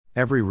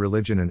Every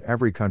religion in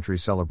every country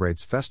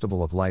celebrates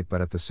Festival of Light,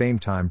 but at the same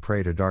time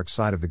pray to dark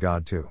side of the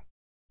god too.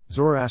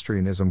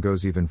 Zoroastrianism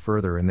goes even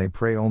further and they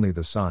pray only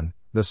the sun,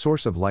 the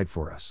source of light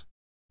for us.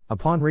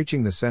 Upon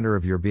reaching the center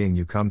of your being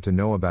you come to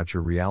know about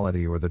your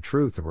reality or the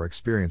truth or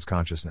experience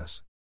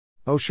consciousness.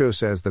 Osho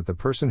says that the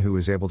person who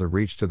is able to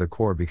reach to the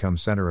core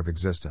becomes center of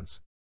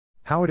existence.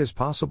 How it is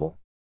possible?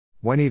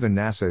 When even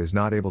NASA is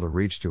not able to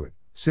reach to it,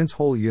 since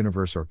whole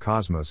universe or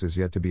cosmos is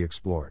yet to be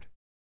explored.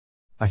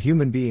 A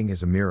human being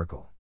is a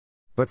miracle.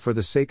 But for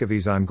the sake of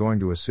ease I'm going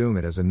to assume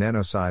it as a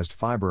nano-sized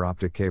fiber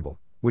optic cable,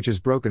 which is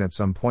broken at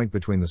some point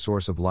between the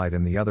source of light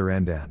and the other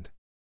end.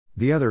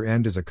 The other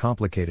end is a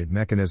complicated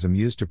mechanism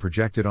used to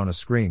project it on a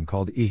screen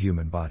called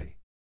e-human body.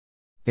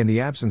 In the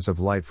absence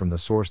of light from the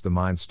source, the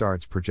mind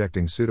starts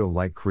projecting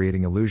pseudo-light,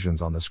 creating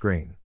illusions on the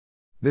screen.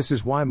 This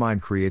is why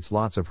mind creates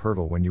lots of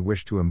hurdle when you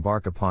wish to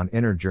embark upon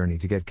inner journey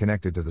to get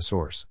connected to the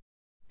source.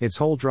 Its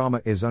whole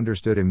drama is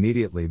understood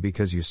immediately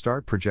because you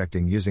start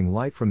projecting using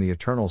light from the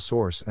eternal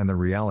source and the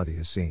reality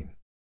is seen.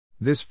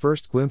 This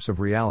first glimpse of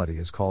reality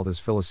is called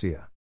as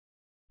philosia.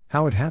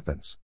 How it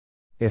happens?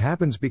 It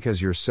happens because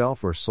your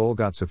self or soul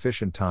got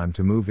sufficient time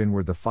to move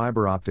inward the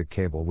fiber optic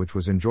cable which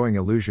was enjoying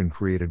illusion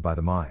created by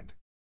the mind.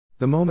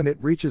 The moment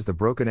it reaches the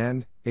broken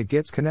end, it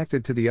gets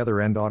connected to the other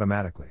end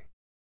automatically.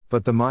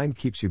 But the mind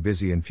keeps you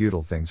busy in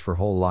futile things for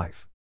whole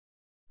life.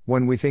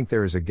 When we think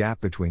there is a gap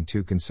between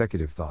two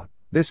consecutive thought,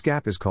 this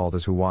gap is called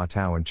as Hua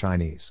Tao in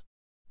Chinese.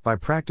 By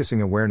practicing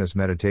awareness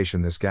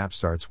meditation this gap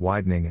starts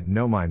widening and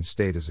no mind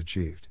state is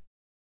achieved.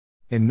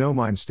 In no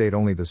mind state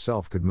only the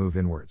self could move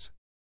inwards.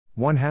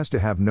 One has to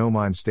have no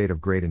mind state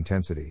of great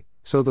intensity,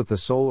 so that the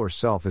soul or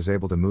self is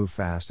able to move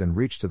fast and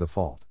reach to the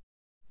fault.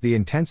 The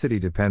intensity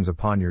depends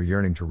upon your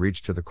yearning to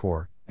reach to the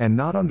core, and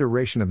not on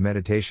duration of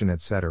meditation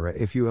etc.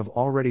 If you have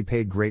already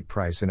paid great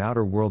price in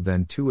outer world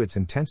then too its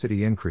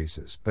intensity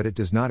increases, but it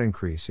does not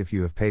increase if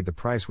you have paid the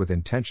price with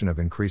intention of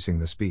increasing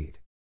the speed.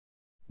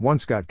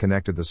 Once got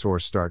connected the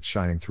source starts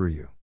shining through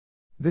you.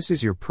 This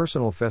is your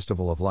personal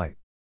festival of light.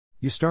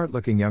 You start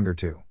looking younger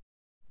too.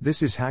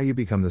 This is how you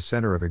become the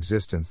center of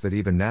existence that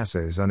even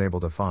NASA is unable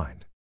to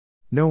find.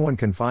 No one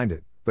can find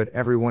it, but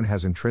everyone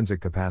has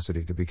intrinsic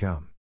capacity to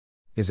become.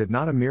 Is it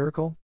not a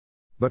miracle?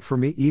 But for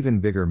me even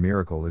bigger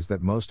miracle is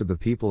that most of the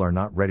people are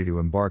not ready to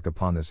embark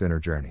upon this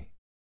inner journey.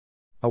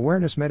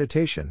 Awareness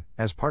meditation,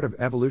 as part of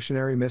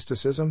evolutionary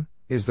mysticism,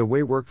 is the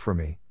way worked for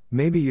me.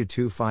 Maybe you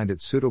too find it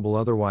suitable,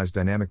 otherwise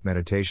dynamic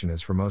meditation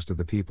is for most of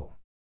the people.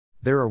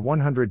 There are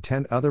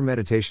 110 other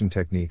meditation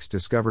techniques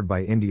discovered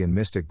by Indian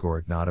mystic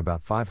Goraknath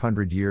about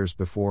 500 years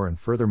before and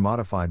further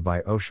modified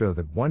by Osho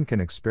that one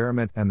can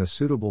experiment and the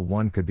suitable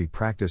one could be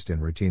practiced in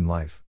routine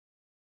life.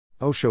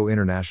 Osho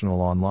International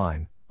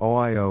Online,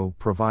 OIO,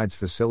 provides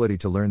facility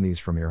to learn these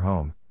from your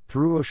home,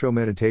 through Osho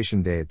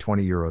Meditation Day at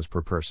 €20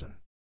 per person.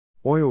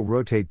 OIO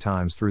rotate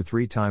times through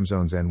 3 time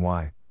zones: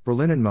 NY,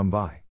 Berlin and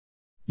Mumbai.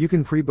 You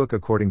can pre-book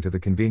according to the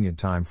convenient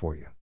time for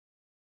you.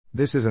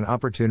 This is an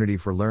opportunity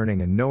for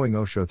learning and knowing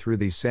Osho through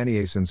these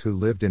sannyasins who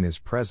lived in his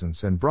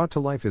presence and brought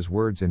to life his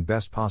words in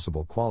best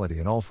possible quality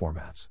in all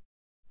formats.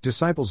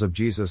 Disciples of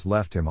Jesus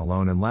left him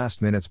alone in last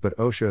minutes, but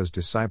Osho's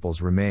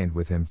disciples remained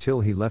with him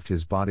till he left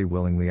his body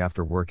willingly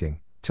after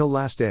working, till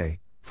last day,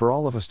 for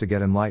all of us to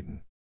get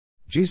enlightened.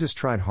 Jesus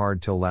tried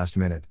hard till last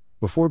minute,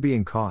 before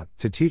being caught,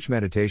 to teach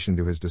meditation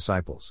to his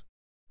disciples.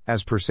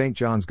 As per St.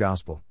 John's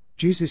Gospel,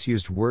 Jesus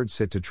used word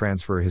sit to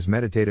transfer his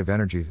meditative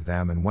energy to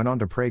them and went on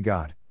to pray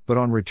God, but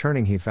on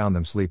returning he found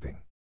them sleeping.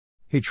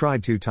 He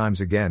tried 2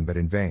 times again but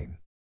in vain.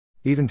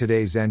 Even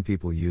today Zen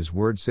people use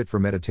word sit for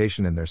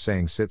meditation and they're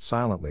saying sit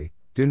silently,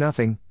 do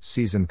nothing,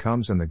 season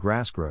comes and the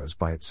grass grows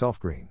by itself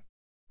green.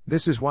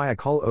 This is why I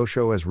call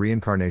Osho as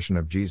reincarnation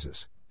of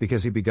Jesus,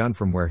 because he begun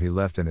from where he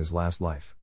left in his last life.